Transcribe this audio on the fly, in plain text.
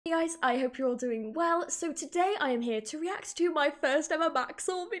guys, I hope you're all doing well. So today I am here to react to my first ever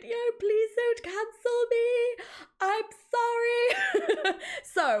Max0r video. Please don't cancel me. I'm sorry.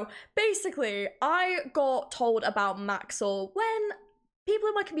 So basically I got told about Max0r when people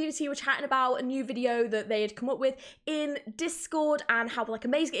in my community were chatting about a new video that they had come up with in Discord and how like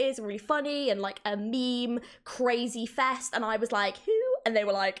amazing it is and really funny and like a meme crazy fest. And I was like, who? And they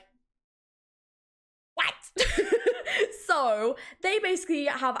were like, what? So they basically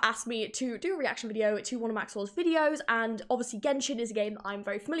have asked me to do a reaction video to one of Max0r's videos, and obviously Genshin is a game that I'm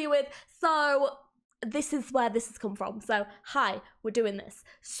very familiar with, so this is where this has come from. So hi, we're doing this.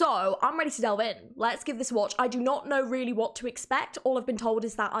 So I'm ready to delve in. Let's give this a watch. I do not know really what to expect. All I've been told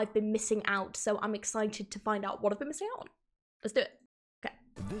is that I've been missing out, so I'm excited to find out what I've been missing out on. Let's do it. Okay.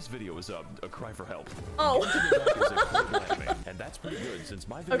 This video is a cry for help. Oh. Is a Playable Anime, and that's pretty good since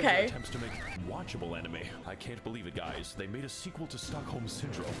my video attempts to make watchable anime. I can't believe it, guys. They made a sequel to Stockholm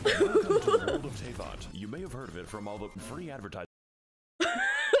Syndrome. Welcome to the world of Teyvat. You may have heard of it from all the free advertising.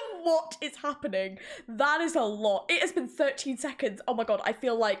 What is happening? That is a lot. It has been 13 seconds. Oh my god, I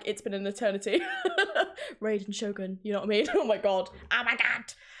feel like it's been an eternity. Raiden Shogun, you know what I mean? Oh my god. Oh my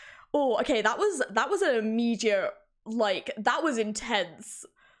god. Oh, okay, that was an immediate, like, that was intense.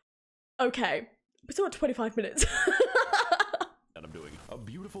 Okay, we're still at 25 minutes. And I'm doing a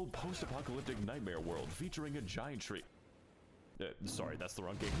beautiful post-apocalyptic nightmare world featuring a giant tree. Sorry, that's the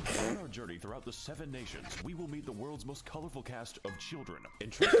wrong game. On our journey throughout the 7 nations, we will meet the world's most colorful cast of children,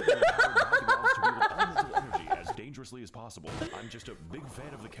 entrusted and empowered by the gods to wield elemental energy as dangerously as possible. I'm just a big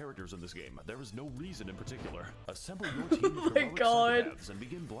fan of the characters in this game. There is no reason in particular. Assemble your team of heroic psychopaths and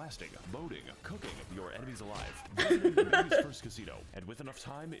begin blasting, boating, cooking your enemies alive. Visiting Baby's first casino, and with enough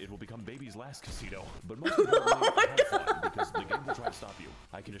time, it will become Baby's last casino. But most importantly, have fun, because the game will try to stop you.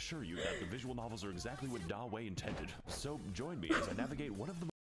 I can assure you that the visual novels are exactly what Da Wei intended. So join me as I navigate one of the—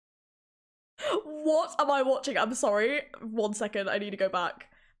 What am I watching? I'm sorry. 1 second, I need to go back.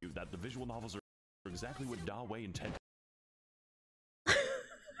 That the visual novels are exactly what Da Wei intended. Oh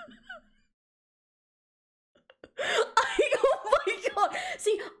my god.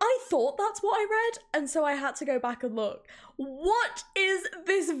 See, I thought that's what I read, and so I had to go back and look. What is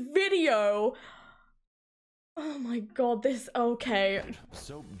this video? Oh my god, this— okay.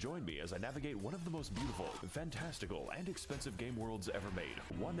 So join me as I navigate one of the most beautiful, fantastical, and expensive game worlds ever made,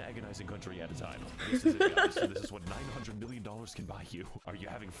 one agonizing country at a time. This is it, guys. This is what $900 million can buy you. Are you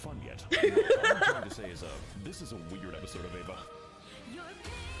having fun yet? All I'm trying to say is, this is a weird episode of Ava.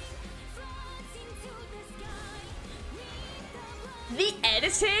 The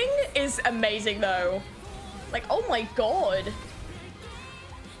editing is amazing though. Like, oh my god.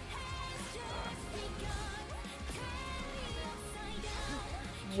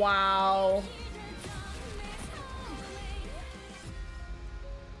 Wow.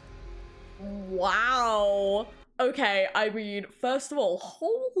 Wow. Okay, I mean, first of all,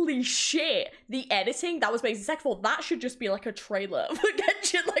 holy shit. The editing, that was amazing. Second of all, that should just be like a trailer for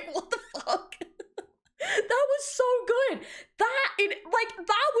Genshin. Like, what the fuck? That was so good.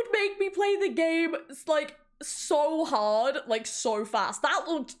 That would make me play the game, like, so hard, like, so fast. That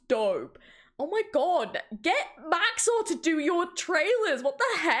looked dope. Oh my god, get Max0r to do your trailers. What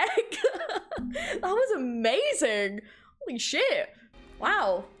the heck? That was amazing. Holy shit.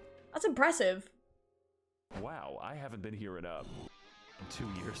 Wow, that's impressive. Wow, I haven't been here in 2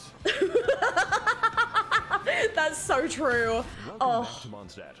 years. That's so true. Welcome back to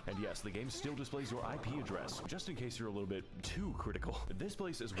Mondstadt. And yes, the game still displays your IP address, just in case you're a little bit too critical. This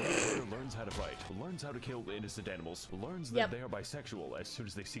place is where the player learns how to fight, learns how to kill innocent animals, learns that they are bisexual as soon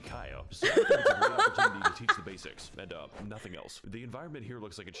as they see Kaya. So I think it's a great opportunity to teach the basics, and nothing else. The environment here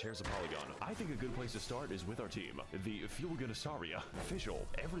looks like it shares a polygon. I think a good place to start is with our team, the Fulganisaria. Official.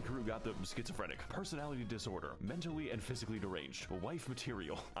 Every crew got the schizophrenic, personality disorder, mentally and physically deranged, wife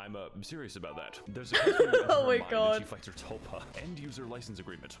material. I'm serious about that. There's a oh my god. She fights her Tulpa. End user license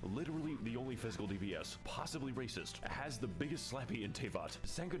agreement. Literally the only physical DPS. Possibly racist. Has the biggest slappy in Teyvat.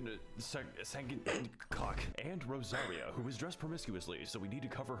 Sanguin cock. And Rosaria, who is dressed promiscuously, so we need to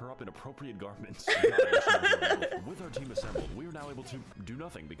cover her up in appropriate garments. With our team assembled, we are now able to do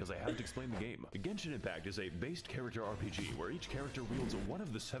nothing because I haven't explained the game. Genshin Impact is a based character RPG where each character wields one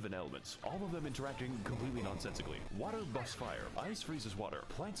of the 7 elements, all of them interacting completely nonsensically. Water buffs fire. Ice freezes water.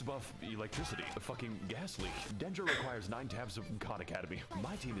 Plants buff electricity. Fucking gas leak. Dendra requires 9 tabs of Khan Academy.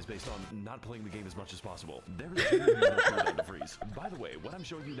 My team is based on not playing the game as much as possible. There is genuinely no cooldown to freeze. By the way, what I'm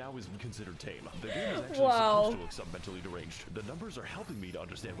showing you now is considered tame. The game is actually supposed to look sub-mentally deranged. The numbers are helping me to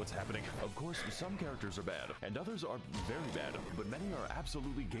understand what's happening. Of course, some characters are bad, and others are very bad, but many are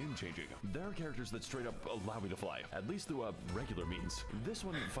absolutely game-changing. There are characters that straight up allow me to fly, at least through regular means. This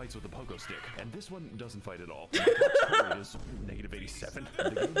one fights with a pogo stick, and this one doesn't fight at all. My rate is -87. The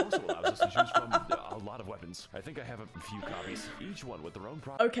game also allows us to choose from a lot of weapons. I think I have a few copies, each one with their own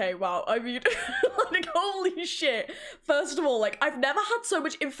Okay, wow, I mean, like, holy shit. First of all, like, I've never had so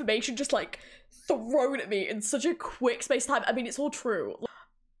much information just, like, thrown at me in such a quick space of time. I mean, it's all true.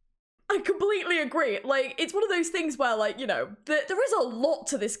 I completely agree. Like, it's one of those things where, like, you know, there is a lot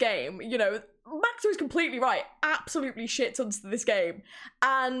to this game. You know, Max0r is completely right. Absolutely shit tons to this game.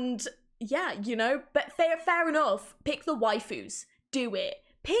 And, yeah, you know, but fair enough. Pick the waifus. Do it.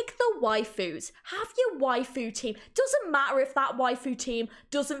 Pick the waifus. Have your waifu team. Doesn't matter if that waifu team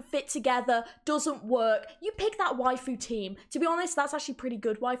doesn't fit together, doesn't work. You pick that waifu team. To be honest, that's actually pretty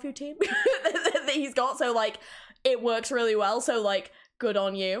good waifu team that he's got. So, like, it works really well. So, like, good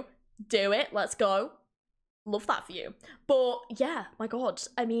on you. Do it. Let's go. Love that for you. But, yeah, my God.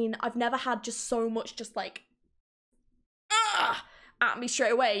 I mean, I've never had just so much just, like, at me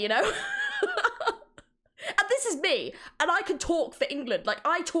straight away, you know? And this is me, and I can talk for England. Like,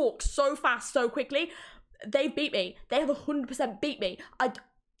 I talk so fast, so quickly. They beat me. They have 100% beat me.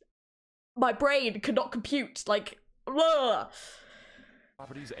 My brain cannot compute. Like, ugh.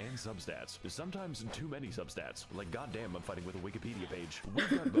 Properties and substats. Sometimes too many substats. Like, goddamn, I'm fighting with a Wikipedia page. We've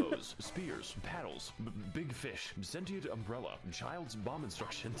got bows, spears, paddles, big fish, sentient umbrella, child's bomb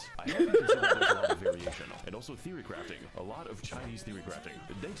instructions. I have to consider there's a lot of variation. And also theory crafting. A lot of Chinese theory crafting.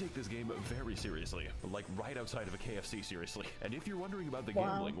 They take this game very seriously. Like, right outside of a KFC, seriously. And if you're wondering about the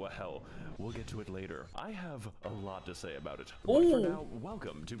gambling, well, hell, we'll get to it later. I have a lot to say about it. But for now,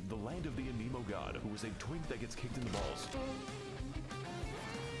 welcome to the land of the Anemo god, who is a twink that gets kicked in the balls.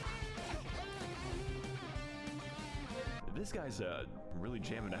 This guy's really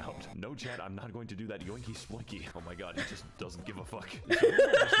jamming out. No chat, I'm not going to do that yoinky splinky. Oh my god, he just doesn't give a fuck.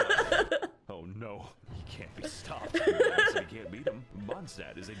 Oh no, he can't be stopped. So he can't beat him.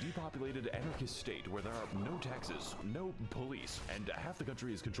 Mondstadt is a depopulated anarchist state where there are no taxes, no police, and half the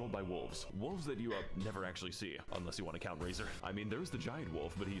country is controlled by wolves. Wolves that you never actually see, unless you want to count Razor. I mean, there's the giant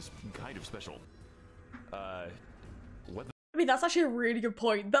wolf, but he's kind of special. What the— I mean, that's actually a really good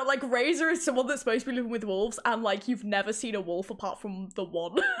point. That, like, Razor is someone that's supposed to be living with wolves, and, like, you've never seen a wolf apart from the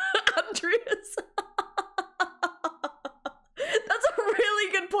one. Andreas. That's a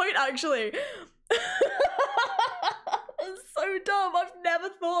really good point, actually. It's so dumb. I've never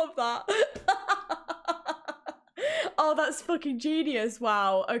thought of that. Oh, that's fucking genius.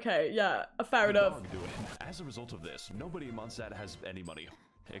 Wow. Okay, yeah, fair enough. As a result of this, nobody in Mondstadt has any money.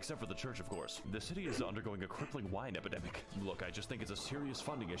 Except for the church, of course. The city is undergoing a crippling wine epidemic. Look, I just think it's a serious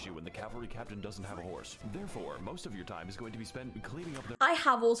funding issue when the cavalry captain doesn't have a horse. Therefore, most of your time is going to be spent cleaning up the— I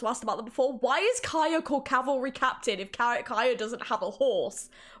have also asked about that before. Why is Kaya called cavalry captain if Kaya doesn't have a horse?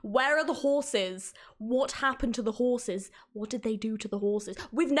 Where are the horses? What happened to the horses? What did they do to the horses?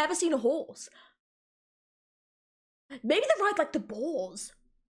 We've never seen a horse. Maybe they ride like the boars.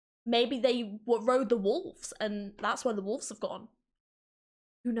 Maybe they rode the wolves and that's where the wolves have gone.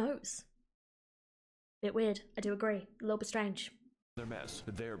 Who knows? Bit weird. I do agree. A little bit strange. Their mess.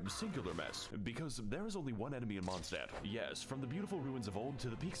 Their singular mess. Because there is only one enemy in Mondstadt. Yes, from the beautiful ruins of old to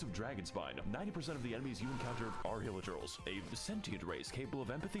the peaks of Dragonspine, 90% of the enemies you encounter are Hilichurls, a sentient race capable of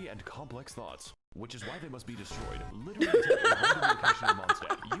empathy and complex thoughts. Which is why they must be destroyed. Literally take a random location in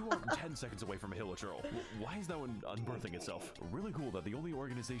Mondstadt. You are 10 seconds away from a Hilichurl. Why is that one unbirthing itself? Really cool that the only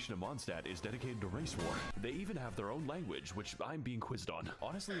organization in Mondstadt is dedicated to race war. They even have their own language, which I'm being quizzed on.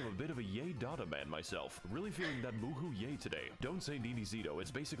 Honestly, I'm a bit of a yay data man myself. Really feeling that moohoo yay today. Don't say Nini Zito,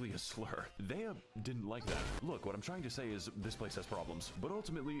 it's basically a slur. They didn't like that. Look, what I'm trying to say is this place has problems, but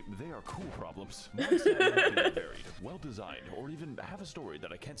ultimately they are cool problems. Mondstadt might be varied, well designed, or even have a story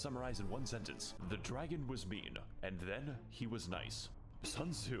that I can't summarize in one sentence. The dragon was mean, and then he was nice.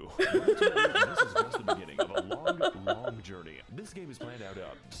 Sun Tzu. This is just the beginning of a long journey. This game is planned out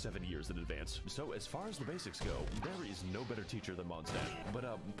 7 years in advance. So as far as the basics go, there is no better teacher than Mondstadt. But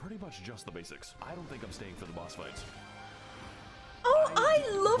pretty much just the basics. I don't think I'm staying for the boss fights. Oh, I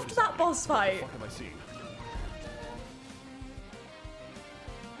loved that boss fight. What the fuck am I seeing?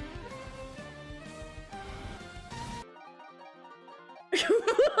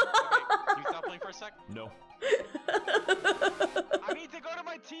 Can you stop playing for a sec? No. I need to go to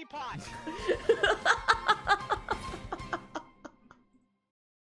my teapot!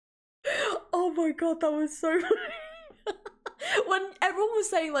 Oh my god, that was so funny. When everyone was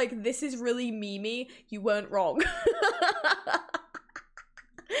saying, like, this is really memey, you weren't wrong.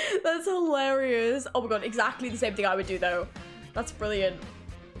 That's hilarious. Oh my god, exactly the same thing I would do, though. That's brilliant.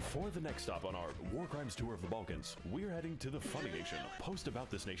 For the next stop on our War Crimes tour of the Balkans, we're heading to the Funny Nation. Post about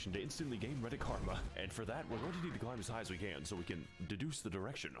this nation to instantly gain Reddit karma. And for that, we're going to need to climb as high as we can so we can deduce the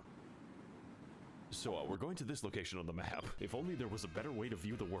direction. So we're going to this location on the map. If only there was a better way to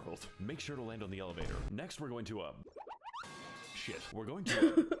view the world. Make sure to land on the elevator. Next, we're going to, shit. We're going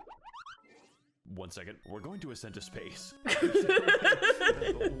to, one second. We're going to ascend to space.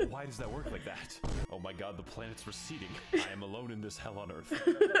 Why does that work like that? Oh my god, the planet's receding. I am alone in this hell on Earth.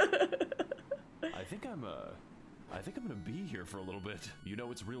 I think I'm gonna be here for a little bit. You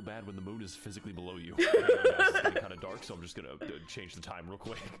know it's real bad when the moon is physically below you. It's getting kind of dark, so I'm just gonna change the time real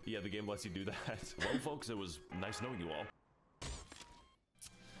quick. Yeah, the game lets you do that. Well, folks, it was nice knowing you all.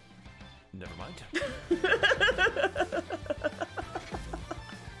 Never mind.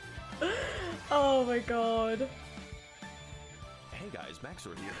 Oh my god. Hey guys,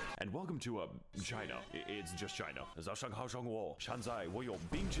 Max0r here, and welcome to, China. It's just China.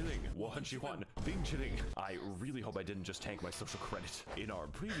 I really hope I didn't just tank my social credit. In our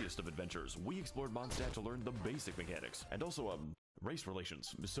previous of adventures, we explored Mondstadt to learn the basic mechanics, and also, race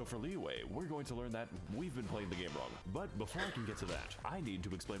relations. So for leeway, we're going to learn that we've been playing the game wrong. But before I can get to that, I need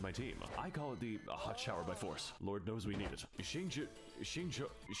to explain my team. I call it the hot shower by force. Lord knows we need it. Xi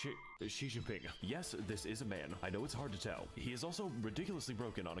Jinping. Yes, this is a man. I know it's hard to tell. He is also ridiculously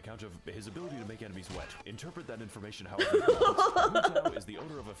broken on account of his ability to make enemies wet. Interpret that information however you want. Wu Tao is the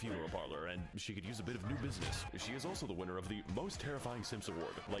owner of a funeral parlor, and she could use a bit of new business. She is also the winner of the Most Terrifying Sims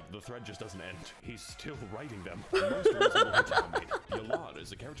Award. Like, the thread just doesn't end. He's still writing them. Most reasonable hit made. Yolande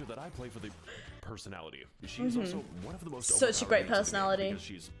is a character that I play for the personality. She is also one of the most such a great personality. Because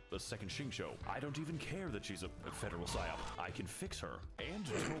she's a second Xingqiu. I don't even care that she's a federal psyop. I can fix her. And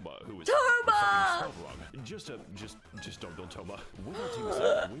Toma, who is spelled wrong. Just don't Toma. With our team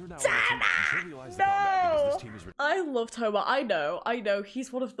aside, we're now able to trivialize the combat because this team is. I love Toma. I know.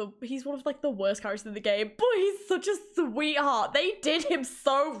 He's one of like the worst characters in the game, but he's such a sweetheart. They did him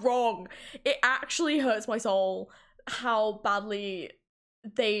so wrong. It actually hurts my soul how badly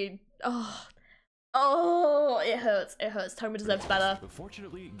they it hurts. Toma deserves better.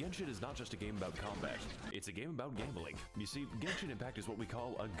 Fortunately, Genshin is not just a game about combat. It's a game about gambling. You see, Genshin Impact is what we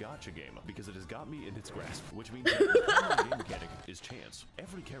call a gacha game because it has got me in its grasp, which means that the primary game mechanic is chance.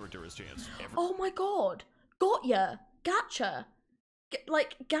 Every character is chance. Oh my god. Got ya. Gacha.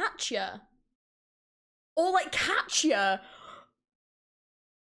 Like gacha. Or like catch ya.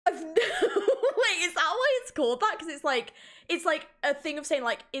 Wait, is that why it's called that? Because it's like a thing of saying,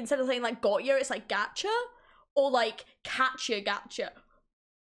 like, instead of saying like got you, it's like gacha, or like catch ya gacha.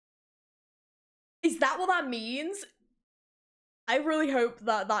 Is that what that means? I really hope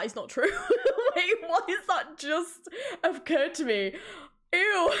that that is not true. Wait, why is that just occurred to me?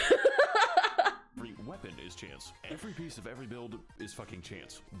 Ew. Every weapon is chance. Every piece of every build is fucking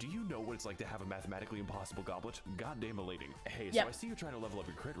chance. Do you know what it's like to have a mathematically impossible goblet? Goddamn elating. Hey, so I see you're trying to level up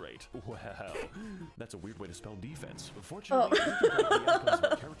your crit rate. Well, that's a weird way to spell defense. Fortunately, you can break the outcomes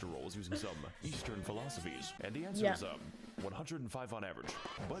of our character roles using some Eastern philosophies. And the answer is, 105 on average.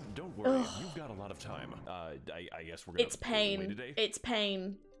 But don't worry, you've got a lot of time. I guess we're gonna It's pain. Today. It's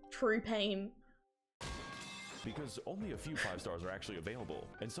pain. True pain. Because only a few 5 stars are actually available,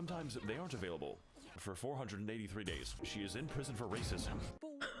 and sometimes they aren't available. For 483 days, she is in prison for racism.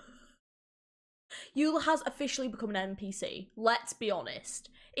 Eula has officially become an NPC. Let's be honest.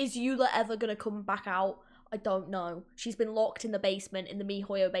 Is Eula ever gonna come back out? I don't know. She's been locked in the basement, in the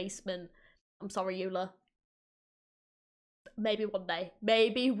MiHoYo basement. I'm sorry, Eula. Maybe one day.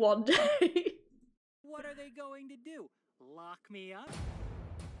 Maybe one day. What are they going to do? Lock me up?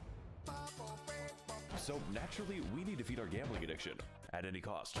 So naturally, we need to feed our gambling addiction at any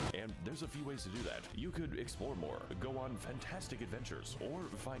cost. And there's a few ways to do that. You could explore more, go on fantastic adventures, or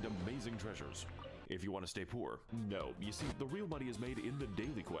find amazing treasures. If you want to stay poor, no. You see, the real money is made in the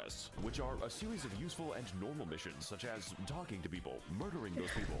daily quests, which are a series of useful and normal missions, such as talking to people, murdering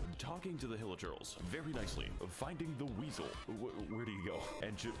those people, talking to the Hilichurls, very nicely, finding the weasel, where do you go,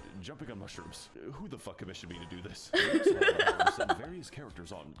 and jumping on mushrooms. Who the fuck commissioned me to do this? We also send various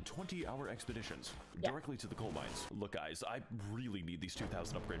characters on 20-hour expeditions directly to the coal mines. Look, guys, I really need these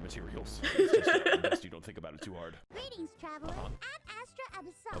 2,000 upgrade materials. It's just best you don't think about it too hard. Greetings, traveler. I'm Astra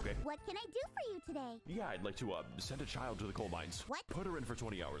Abyssal. Okay. What can I do for you today? Yeah, I'd like to, send a child to the coal mines. What? Put her in for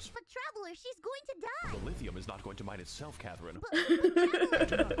 20 hours. But traveler, she's going to die. The lithium is not going to mine itself, Catherine. But traveler...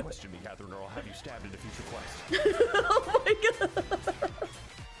 Do not question me, Catherine, or I'll have you stabbed in a future quest. Oh my god.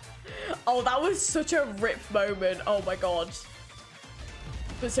 Oh, that was such a rip moment. Oh my god.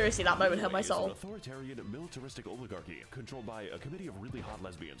 But seriously, that moment hurt my soul. An authoritarian, militaristic oligarchy controlled by a committee of really hot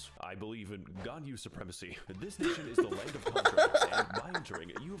lesbians. I believe in Ganyu supremacy. This nation is the land of contracts, and by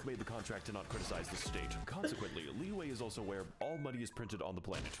entering, you have made the contract to not criticize the state. Consequently, Liyue is also where all money is printed on the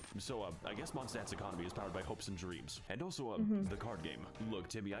planet. So, I guess Mondstadt's economy is powered by hopes and dreams. And also, the card game. Look,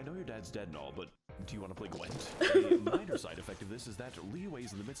 Timmy, I know your dad's dead and all, but do you want to play Gwent? The minor side effect of this is that Liyue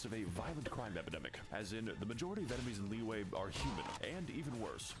is in the midst of a violent crime epidemic. As in, the majority of enemies in Liyue are human, and even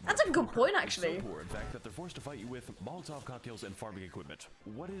worse. That's a good point, actually. So poor, in fact, that they're forced to fight you with Molotov cocktails and farming equipment.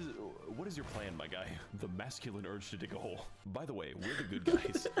 What is your plan, my guy? The masculine urge to dig a hole. By the way, we're the good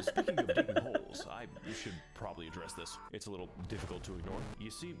guys. Speaking of digging holes, I should probably address this. It's a little difficult to ignore.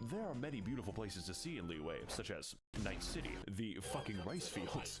 You see, there are many beautiful places to see in Liyue, such as Night City, the fucking rice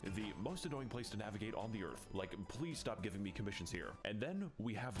fields, the most annoying place to navigate on the earth. Like, please stop giving me commissions here. And then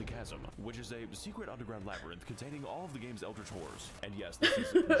we have the Chasm, which is a secret underground labyrinth containing all of the game's eldritch horrors. And yes,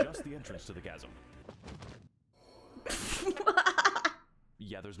 this is just the entrance to the chasm.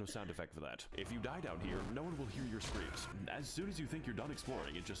 Yeah, there's no sound effect for that. If you die down here, no one will hear your screams. As soon as you think you're done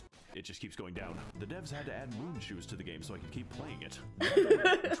exploring, it just keeps going down. The devs had to add moon shoes to the game so I could keep playing it.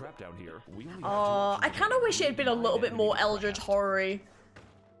 Trapped down here, we only have I kind of wish it had been a little bit more eldritch horror-y.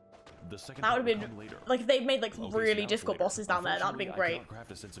 That would have been, like, if they made, like, really difficult bosses down there, that would have been great. I cannot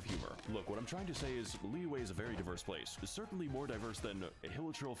craft a sense of humor. Look, what I'm trying to say is, Liyue is a very diverse place. Certainly more diverse than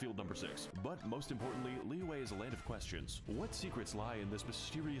Hilichurl Field number 6. But most importantly, Liyue is a land of questions. What secrets lie in this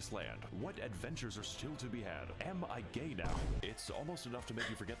mysterious land? What adventures are still to be had? Am I gay now? It's almost enough to make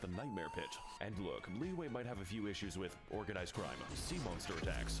you forget the nightmare pit. And look, Liyue might have a few issues with organized crime, sea monster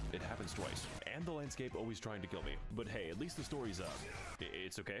attacks. It happens twice. And the landscape always trying to kill me. But hey, at least the story's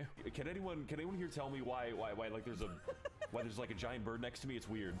it's okay. Can anyone here tell me why like there's like a giant bird next to me? It's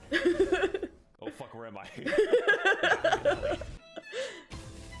weird. Oh fuck, where am I?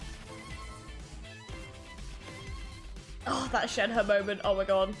 Oh, that Shenhe moment. Oh my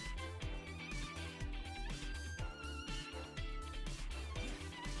god.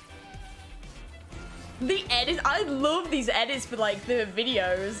 The edits, I love these edits for like the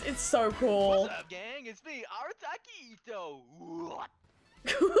videos. It's so cool. What's up, gang? It's me, Arataki Ito.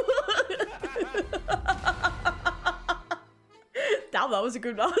 Damn, that was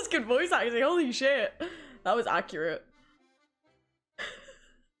good voice acting. Holy shit. That was accurate.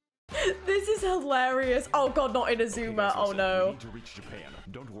 This is hilarious. Oh god, not Inazuma. Oh no. We need to reach Japan.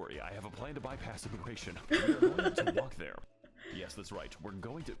 Don't worry, I have a plan to bypass immigration. We're going to walk there. Yes, that's right. We're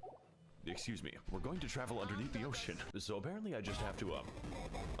going to... Excuse me. We're going to travel underneath the ocean. So apparently I just have to,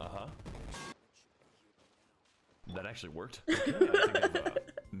 That actually worked. Okay, I think I've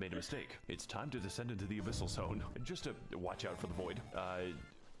made a mistake. It's time to descend into the abyssal zone. Just to watch out for the void.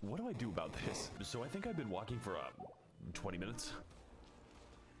 What do I do about this? So I think I've been walking for, 20 minutes.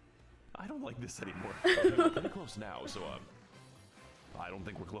 I don't like this anymore. Okay, we're pretty close now, so, I don't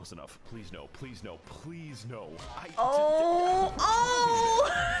think we're close enough. Please no, please no, please no. Oh,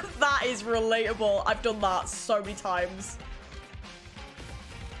 that is relatable. I've done that so many times.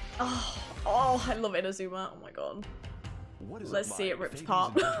 Oh, I love Inazuma. Oh my god. What is Let's see it rips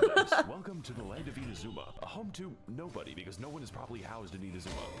pop. Welcome to the land of Inazuma, a home to nobody because no one is properly housed in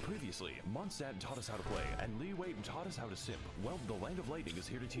Inazuma. Previously, Mondstadt taught us how to play, and Liyue taught us how to simp. Well, the land of lightning is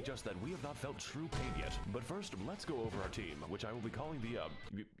here to teach us that we have not felt true pain yet. But first, let's go over our team, which I will be calling the,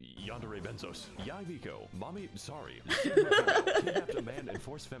 Yandere Benzos. Yai Miko, Mommy, sorry. Kidnapped a man and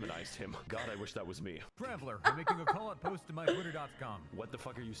force feminized him. God, I wish that was me. Traveler, I'm making a call-out post to my Twitter.com. What the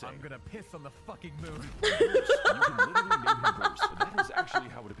fuck are you saying? I'm gonna piss on the fucking moon. Bruce, you can literally name him Bruce. That is actually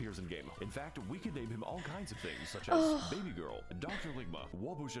how it appears in game. In fact, we can name him all kinds of things, such as Baby Girl, Dr. Ligma,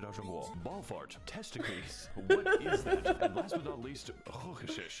 Wabushidashangwo, Ballfart, Testicles. What is that? And last but not least,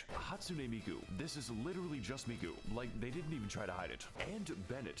 Hokushish, Hatsune Miku. This is literally just Miku. Like, they didn't even try to hide it. And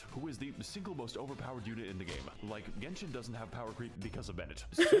Bennett, who is the single most overpowered unit in the game. Like, Genshin doesn't have power creep because of Bennett.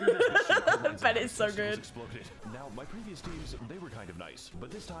 Bennett's so good. Exploded. Now, my previous teams, they were kind of nice.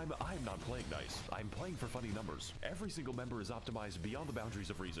 But this time, I'm not playing nice. I'm playing for funny numbers. Every single member is optimized beyond the boundaries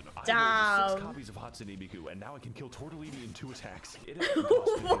of reason. Damn. I made 6 copies of Hatsune Miku, and now I can kill Tortellini in 2 attacks. It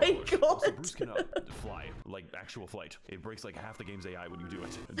Oh my god. Also, Bruce can fly, like actual flight. It breaks like half the game's AI when you do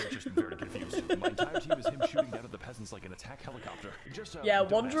it. They're just very confused. My entire team is him shooting down at the peasants like an attack helicopter. Just yeah,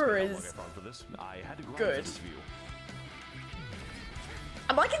 don't Wanderer ask me how long is I farmed for this. I had to grind good. for this view.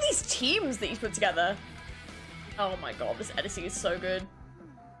 I'm liking these teams that he's put together. Oh my god, this editing is so good.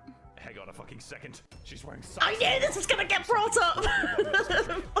 Hang on a fucking second. She's wearing socks. I knew this was gonna get brought up!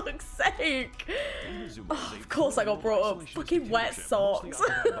 For fuck's sake! Inazuma is a course I got brought up. Fucking wet socks.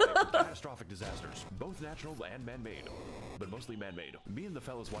 Catastrophic disasters, both natural and man-made, but mostly man-made. Me and the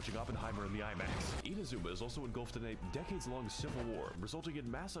fellas watching Oppenheimer in the IMAX. Inazuma is also engulfed in a decades-long civil war, resulting in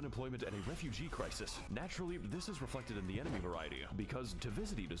mass unemployment and a refugee crisis. Naturally, this is reflected in the enemy variety, because to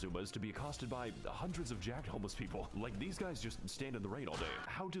visit Inazuma is to be accosted by hundreds of jacked homeless people. Like, these guys just stand in the rain all day.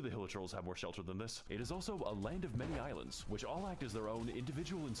 How do the Hilichurls have more shelter than this? It is also a land of many islands, which all act as their own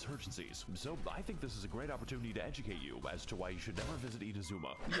individual insurgencies. So I think this is a great opportunity to educate you as to why you should never visit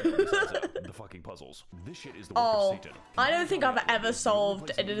Inazuma. Yeah, besides, the fucking puzzles. This shit is the work of Satan. I don't think I've ever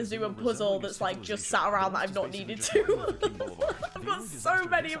solved an Inazuma puzzle that's like just sat around that I've not needed to. I've got so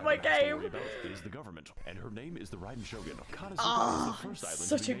many in my game. Is the government, and her name is the Raiden Shogun. Oh,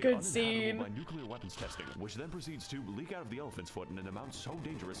 such a good scene. By nuclear weapons testing, which then proceeds to leak out of the elephant's foot in an amount so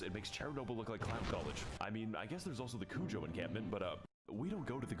dangerous it makes Chernobyl look like clown college. I mean, I guess there's also the Kujo encampment, but we don't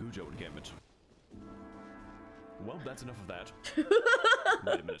go to the Kujo encampment. Well, that's enough of that.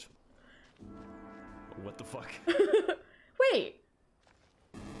 Wait a minute. What the fuck? Wait.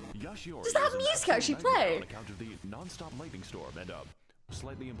 Yashiori Does that have music actually play? On account of the non-stop lightning storm and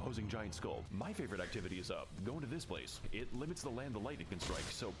slightly imposing giant skull. My favorite activity is going to this place. It limits the land the lightning can strike,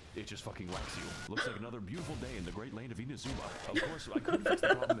 so it just fucking whacks you. Looks like another beautiful day in the great land of Inazuma. Of course, I couldn't fix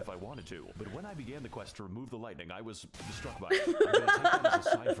the problem if I wanted to, but when I began the quest to remove the lightning, I was struck by it. I'm gonna take that as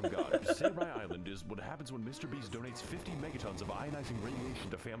a sign from God. Samurai Island is what happens when Mr. Beast donates 50 megatons of ionizing radiation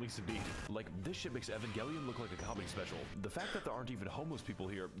to families in need. Like, this shit makes Evangelion look like a comedy special. The fact that there aren't even homeless people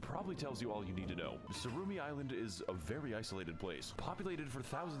here probably tells you all you need to know. Surumi Island is a very isolated place, populated for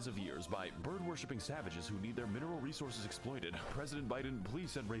thousands of years by bird-worshipping savages who need their mineral resources exploited. President Biden, please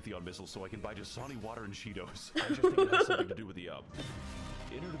send Raytheon missiles so I can buy Dasani water and Cheetos. I just think it has something to do with the,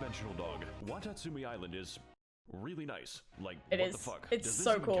 interdimensional dog. Watatsumi Island is really nice. Like, what the fuck? It's Does this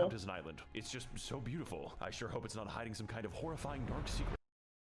so even cool. count as an island? It's just so beautiful. I sure hope it's not hiding some kind of horrifying dark secret.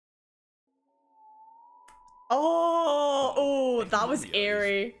 Oh, that was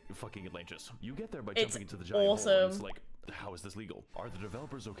eerie. Fucking Atlantis. You get there by It's jumping into the giant awesome. hole. It's like, how is this legal? Are the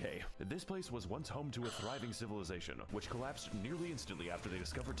developers okay? This place was once home to a thriving civilization, which collapsed nearly instantly after they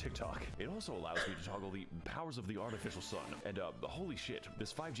discovered TikTok. It also allows me to toggle the powers of the artificial sun. And holy shit,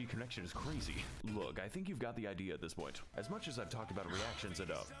 this 5G connection is crazy. Look, I think you've got the idea at this point. As much as I've talked about reactions and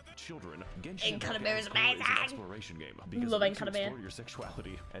children, Genshin Impact is an exploration game. Because Love it lets you Anime. explore your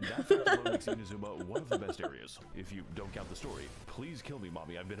sexuality, and that fact alone makes Inazuma one of the best areas. If you don't count the story, please kill me,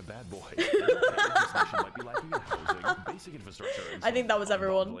 mommy. I've been a bad boy. This nation might be lacking in housing, basic infrastructure. And I think that was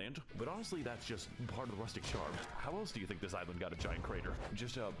everyone. land, but honestly, that's just part of the rustic charm. How else do you think this island got a giant crater?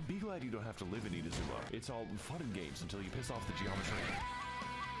 Just be glad you don't have to live in Inazuma. It's all fun and games until you piss off the geometry.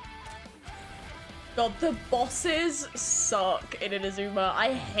 God, the bosses suck in Inazuma.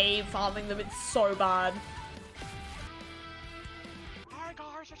 I hate farming them. It's so bad. Hi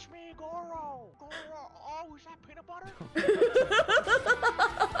guys, it's me, Goro. Goro. Oh, is that peanut butter?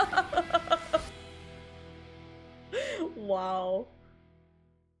 Wow.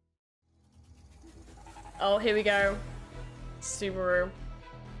 Oh, here we go. Subaru.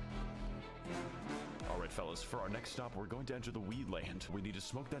 Alright fellas, for our next stop, we're going to enter the weed land. We need to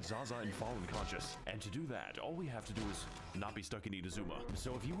smoke that Zaza and fall unconscious. And to do that, all we have to do is not be stuck in Inazuma.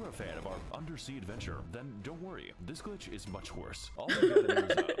 So if you were a fan of our undersea adventure, then don't worry, this glitch is much worse. All we gotta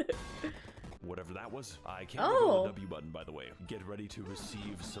do is, whatever that was, I can't remember the W button, by the way. Get ready to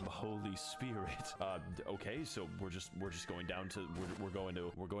receive some Holy Spirit. Okay, so we're just going down to we're going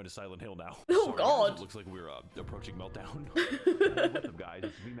to Silent Hill now. Oh, Sorry, God. guys, it looks like we're approaching meltdown. What's up, guys?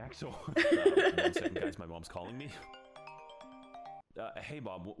 It's me, Max0r. 1 second, guys. My mom's calling me. Hey,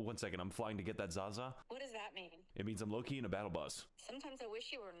 Mom. 1 second. I'm flying to get that Zaza. What does that mean? It means I'm low-key in a battle bus. Sometimes I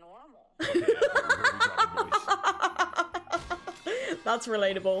wish you were normal. Okay, where we dropping voice? That's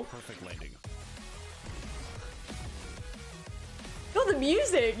relatable. Perfect landing. God, the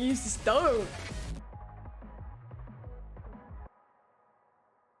music used is dope.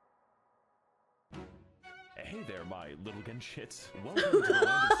 Hey there, my little Genshits. Welcome to the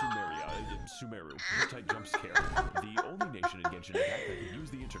land of Sumeru. Type jump scare. The only nation in Genshin Impact that can use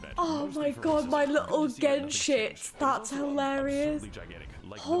the internet. Oh my god, my little Genshits. That's hilarious. Gigantic.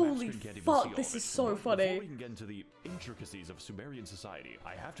 Like, Holy fuck, this is so funny. Before we can get into the intricacies of Sumerian society,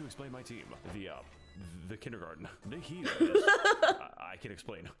 I have to explain my team. The kindergarten. Nahida is, I can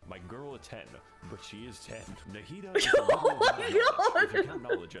explain. My girl at 10, but she is 10. Nahida is Oh my god! if you count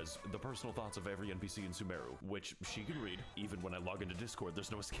knowledge as the personal thoughts of every NPC in Sumeru, which she can read. Even when I log into Discord,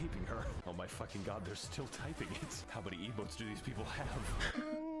 there's no escaping her. Oh my fucking god, they're still typing it. How many emotes do these people have?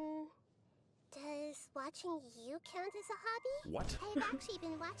 Does watching watching you count as a hobby? What? I've actually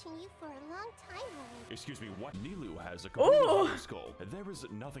been watching you for a long time already. Excuse me, what? Nilu has a completely hollow skull. There is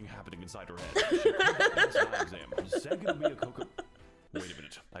nothing happening inside her head. She could pass an eye exam. Sangamiya Coco... Wait a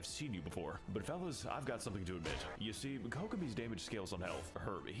minute, I've seen you before. But fellas, I've got something to admit. You see, Kokomi's damage scales on health,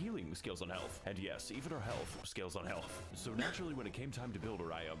 her healing scales on health, and yes, even her health scales on health. So naturally, when it came time to build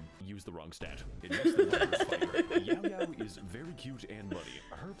her, I used the wrong stat. It makes the numbers funnier. Yao Yao is very cute and muddy.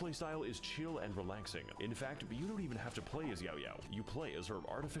 Her playstyle is chill and relaxing. In fact, you don't even have to play as Yao Yao. You play as her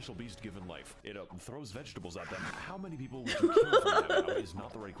artificial beast given life. It throws vegetables at them. How many people would you kill for Yao Yao is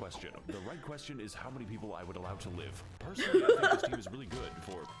not the right question. The right question is how many people I would allow to live. Personally, I think this team is really good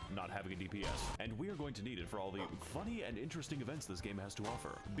for not having a DPS, and we are going to need it for all the funny and interesting events this game has to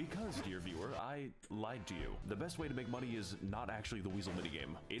offer. Because, dear viewer, I lied to you. The best way to make money is not actually the Weasel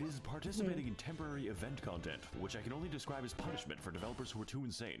minigame. It is participating in temporary event content, which I can only describe as punishment for developers who are too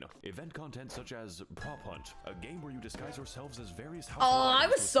insane. Event content such as Prop Hunt, a game where you disguise yourselves as various household I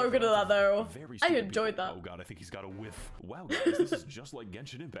was so good at that though. I enjoyed that. Oh god, I think he's got a whiff. Wow guys, this is just like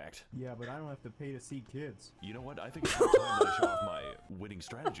Genshin Impact. Yeah, but I don't have to pay to see kids. You know what? I think it's about time that I show off my winning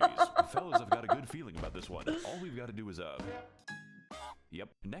strategies. Fellas, I've got a good feeling about this one. All we've got to do is Yep.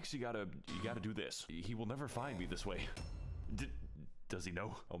 Next, you gotta do this. He will never find me this way. Does he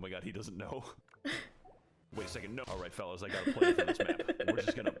know? Oh my god, he doesn't know. Wait a second, no. Alright, fellas, I got a plan for this map. We're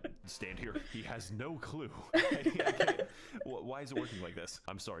just gonna stand here. He has no clue. Why is it working like this?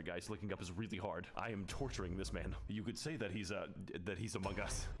 I'm sorry, guys. Looking up is really hard. I am torturing this man. You could say that he's among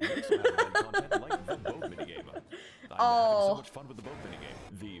us. We also have event content like the boat minigame. I'm having so much fun with the boat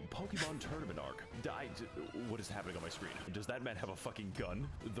minigame. The Pokemon Tournament arc. What is happening on my screen? Does that man have a fucking gun?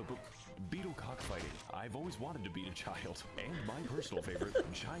 The beetle cockfighting. I've always wanted to beat a child. And my personal favorite,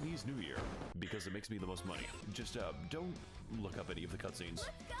 Chinese New Year. Because it makes me the most money. Just, don't look up any of the cutscenes.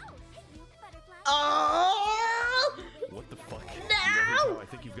 Oh! What the fuck? No! I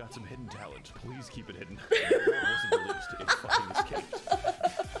think you've got some hidden talent. Please keep it hidden. It wasn't released. It fucking escaped.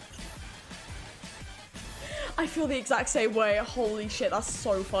 I feel the exact same way. Holy shit, that's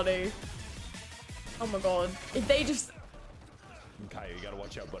so funny. Oh my god. If they just... Kaya, you gotta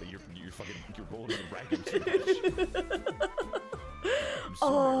watch out, buddy. You're rolling in the ragging too much.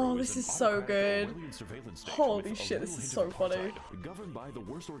 Oh, this is so good. Holy shit, this is so funny. Governed by the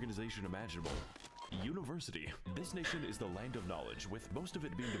worst organization imaginable. University. This nation is the land of knowledge, with most of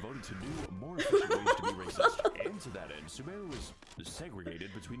it being devoted to new, more efficient ways to be racist. And to that end, Sumeru is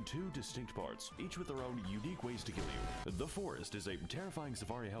segregated between two distinct parts, each with their own unique ways to kill you. The forest is a terrifying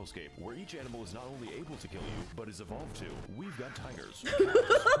safari hellscape, where each animal is not only able to kill you, but is evolved to. We've got tigers,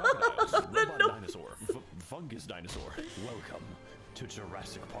 cats, crocodiles, robot dinosaur, fungus dinosaur. Welcome to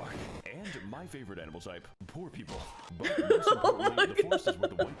Jurassic Park. And my favorite animal type, poor people. But most importantly, the forest is where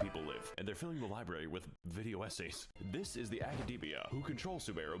the white people live, and they're filling the library with video essays. This is the academia, who control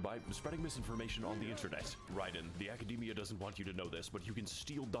Sumeru by spreading misinformation on the internet. Raiden, the academia doesn't want you to know this, but you can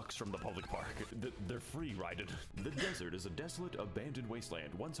steal ducks from the public park. They're free, Raiden. The desert is a desolate, abandoned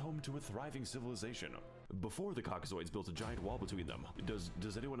wasteland, once home to a thriving civilization. Before the Caucasoids built a giant wall between them.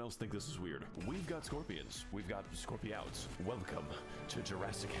 Does anyone else think this is weird? We've got scorpions. We've got scorpiouts. Welcome to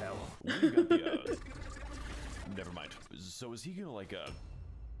Jurassic Hell. We've got the, never mind. So is he gonna like,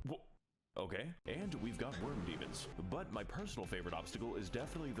 okay. And we've got worm demons. But my personal favorite obstacle is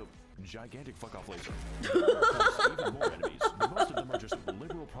definitely the gigantic fuck-off laser. There's even more enemies. Most of them are just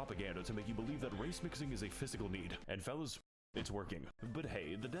liberal propaganda to make you believe that race mixing is a physical need. And fellas, it's working. But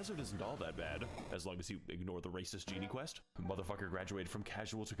hey, the desert isn't all that bad, as long as you ignore the racist genie quest. Motherfucker graduated from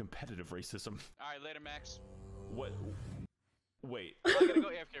casual to competitive racism. Alright, later, Max. What? Wait. I'm gonna go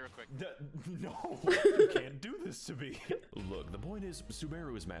AFK real quick. No, you can't do this to me. Look, the point is,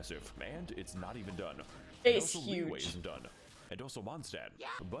 Sumeru is massive, and it's not even done. It's also, huge. Liyue isn't done. And also Mondstadt.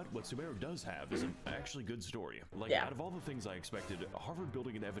 But what Sumeru does have is an actually good story. Like, out of all the things I expected, Harvard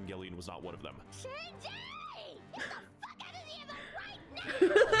building an Evangelion was not one of them. Shinji! Get the fuck out of the You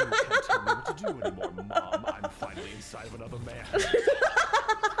can't tell me what to do anymore, Mom. I'm finally inside of another man.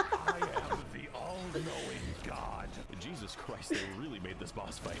 I am the all-knowing God. Jesus Christ, they really made this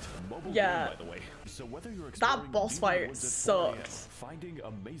boss fight. Mobile game, by the way. So whether you're exploring that boss fight sucked. Finding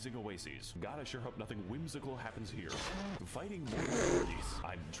amazing oases. God, I sure hope nothing whimsical happens here. Fighting more authorities.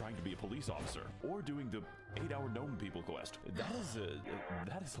 I'm trying to be a police officer. Or doing the 8-hour gnome people quest. That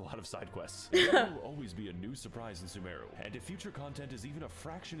is a lot of side quests. There will always be a new surprise in Sumeru. And if future content is even a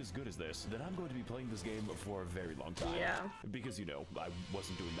fraction as good as this, then I'm going to be playing this game for a very long time. Yeah. Because, you know, I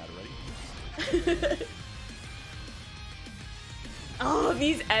wasn't doing that already. Oh,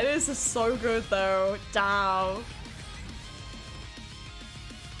 these edits are so good though. Damn.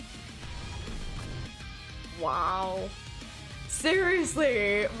 Wow.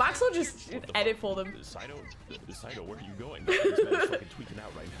 Seriously, Max0r just edit for them. Saito, where are you going? This man is fucking tweaking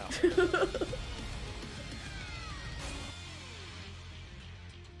out right now.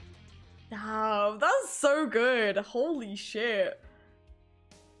 Damn, that's so good. Holy shit.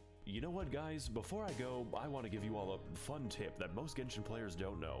 You know what, guys? Before I go, I want to give you all a fun tip that most Genshin players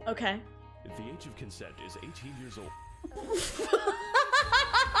don't know. Okay. The age of consent is 18 years old.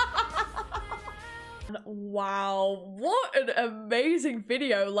 Wow, what an amazing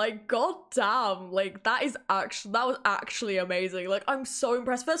video. Like, goddamn, like that was actually amazing. Like, I'm so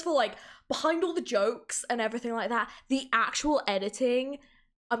impressed. First of all, like, behind all the jokes and everything like that, the actual editing,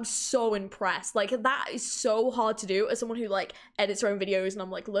 I'm so impressed. Like, that is so hard to do as someone who like edits their own videos, and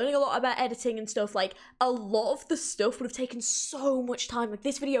I'm like learning a lot about editing and stuff. Like, a lot of the stuff would have taken so much time. Like,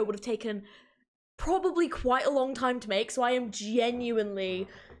 this video would have taken probably quite a long time to make, so I am genuinely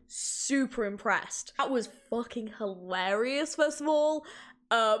super impressed. That was fucking hilarious, first of all.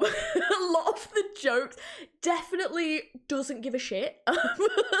 A lot of the jokes definitely doesn't give a shit.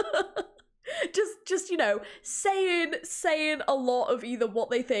 just you know, saying a lot of either what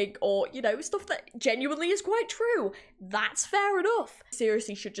they think or, you know, stuff that genuinely is quite true. That's fair enough.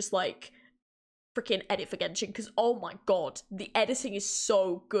 Seriously, should just like freaking edit for Genshin, because oh my god, the editing is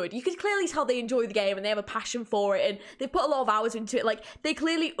so good. You can clearly tell they enjoy the game and they have a passion for it, and they put a lot of hours into it. Like, they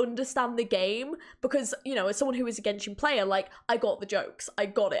clearly understand the game, because, you know, as someone who is a Genshin player, like, I got the jokes, I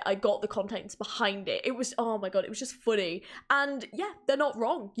got it, I got the contents behind it. It was, oh my god, it was just funny. And yeah, they're not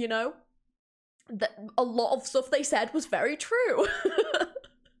wrong, you know? A lot of stuff they said was very true.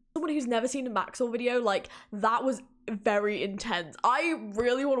 Someone who's never seen a Max0r video, like, that was very intense. I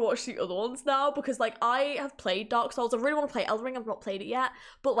really want to watch the other ones now, because like, I have played Dark Souls. I really want to play Elden Ring. I've not played it yet,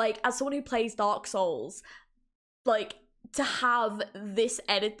 but like, as someone who plays Dark Souls, like, to have this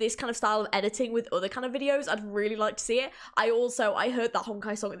kind of style of editing with other kind of videos, I'd really like to see it. I heard that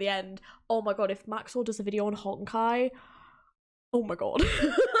Honkai song at the end. Oh my god, if Max0r does a video on Honkai, oh my god,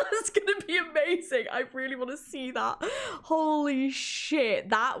 that's gonna be amazing. I really want to see that. Holy shit,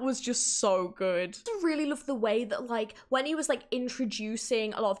 that was just so good. I really love the way that, like, when he was like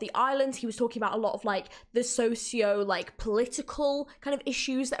introducing a lot of the islands, he was talking about a lot of like the socio like political kind of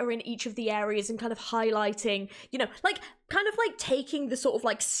issues that are in each of the areas, and kind of highlighting, you know, like kind of like taking the sort of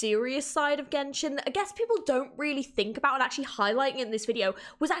like serious side of Genshin that I guess people don't really think about, and actually highlighting it in this video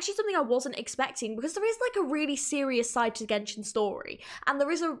was actually something I wasn't expecting, because there is like a really serious side to Genshin's story, and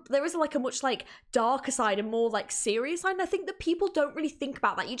there is like a much like darker side and more like serious side, and I think that people don't really think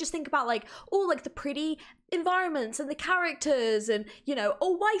about that. You just think about like, oh, like the pretty environments and the characters and, you know,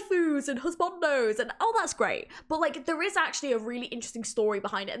 oh, waifus and husbandos, and oh, that's great, but like there is actually a really interesting story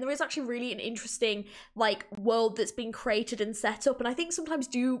behind it, and there is actually really an interesting like world that's been created and set up, and I think sometimes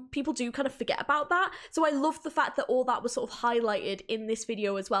people do kind of forget about that. So I love the fact that all that was sort of highlighted in this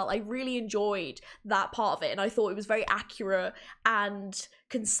video as well. I really enjoyed that part of it, and I thought it was very accurate and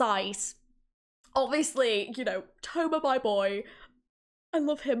concise. Obviously, you know, Toma, my boy, I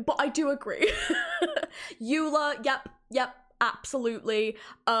love him, but I do agree. Eula, yep, absolutely.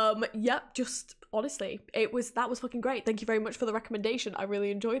 Yep, just honestly, that was fucking great. Thank you very much for the recommendation. I really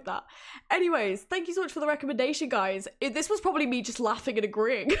enjoyed that. Anyways, thank you so much for the recommendation, guys. This was probably me just laughing and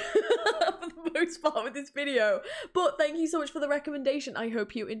agreeing for the most part with this video, but thank you so much for the recommendation. I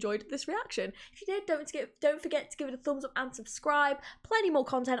hope you enjoyed this reaction. If you did, don't forget to give it a thumbs up and subscribe. Plenty more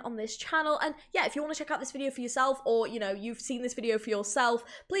content on this channel, and yeah, if you want to check out this video for yourself, or, you know, you've seen this video for yourself,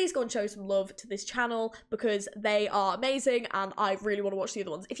 please go and show some love to this channel, because they are amazing, and I really want to watch the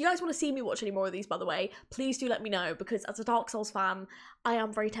other ones. If you guys want to see me watch any more of these, by the way, please do let me know, because as a Dark Souls fan, I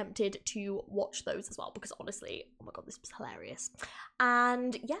am very tempted to watch those as well, because honestly, oh my god, this was hilarious.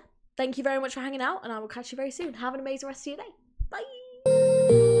 And yeah, thank you very much for hanging out, and I will catch you very soon. Have an amazing rest of your day. Bye!